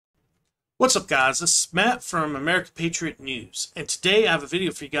What's up, guys? This is Matt from American Patriot News, and today I have a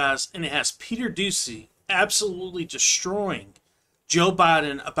video for you guys, and it has Peter Doocy absolutely destroying Joe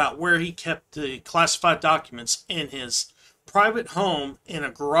Biden about where he kept the classified documents in his private home in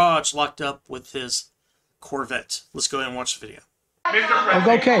a garage locked up with his Corvette. Let's go ahead and watch the video. Mr.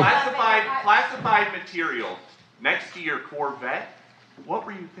 President, okay. classified material next to your Corvette. What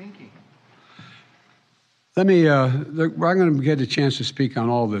were you thinking? Let me, I'm going to get a chance to speak on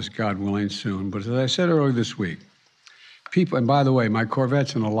all this, God willing, soon. But as I said earlier this week, people, and by the way, my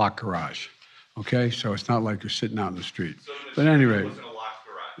Corvette's in a locked garage, okay? So it's not like you're sitting out in the street. So but at any rate, was in a locked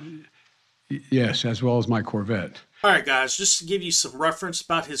garage. Yes, as well as my Corvette. All right, guys, just to give you some reference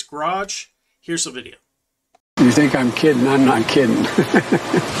about his garage, here's the video. You think I'm kidding? I'm not kidding.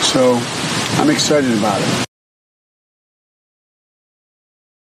 So I'm excited about it.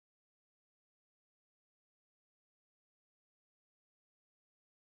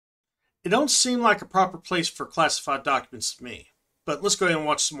 It don't seem like a proper place for classified documents to me, but let's go ahead and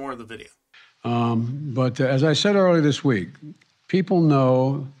watch some more of the video. But as I said earlier this week, people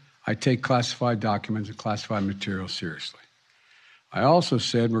know I take classified documents and classified material seriously. I also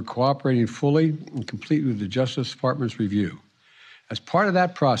said we're cooperating fully and completely with the Justice Department's review. As part of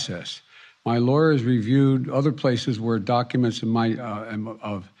that process, my lawyers reviewed other places where documents from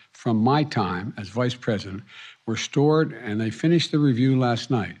my time as vice president were stored, and they finished the review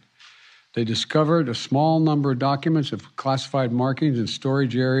last night. They discovered a small number of documents of classified markings in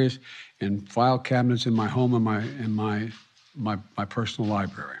storage areas and file cabinets in my home and my personal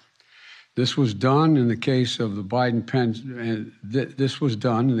library. This was done in the case of the Biden Penn. This was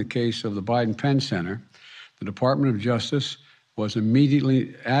done in the case of the Biden Penn Center. The Department of Justice was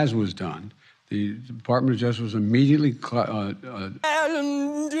immediately, as was done, the Department of Justice was immediately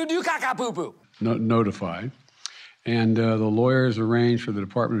notified. And the lawyers arranged for the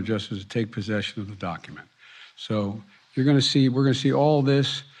Department of Justice to take possession of the document. So we're going to see all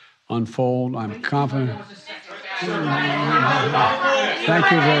this unfold. I'm confident. Thank you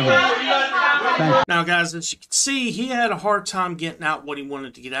very much. Thank you. Now, guys, as you can see, he had a hard time getting out what he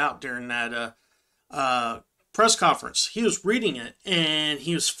wanted to get out during that press conference. He was reading it, and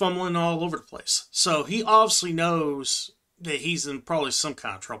he was fumbling all over the place. So he obviously knows that he's in probably some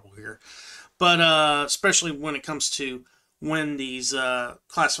kind of trouble here. But especially when it comes to when these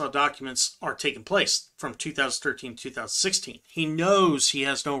classified documents are taking place from 2013 to 2016. He knows he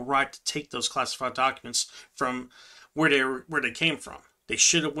has no right to take those classified documents from where they came from. They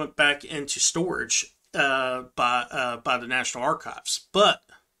should have went back into storage by the National Archives. But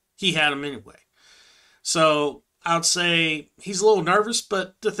he had them anyway. So I would say he's a little nervous,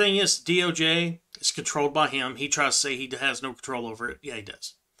 but the thing is, DOJ is controlled by him. He tries to say he has no control over it. Yeah, he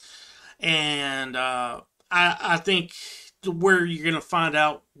does. And I think where you're going to find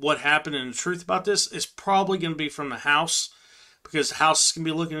out what happened and the truth about this is probably going to be from the House, because the House is going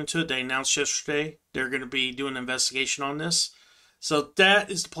to be looking into it. They announced yesterday they're going to be doing an investigation on this. So that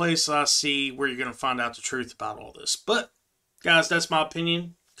is the place I see where you're going to find out the truth about all this. But, guys, that's my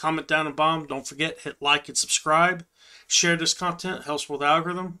opinion. Comment down and bomb. Don't forget, hit like and subscribe. Share this content. Helps with the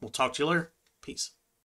algorithm. We'll talk to you later. Peace.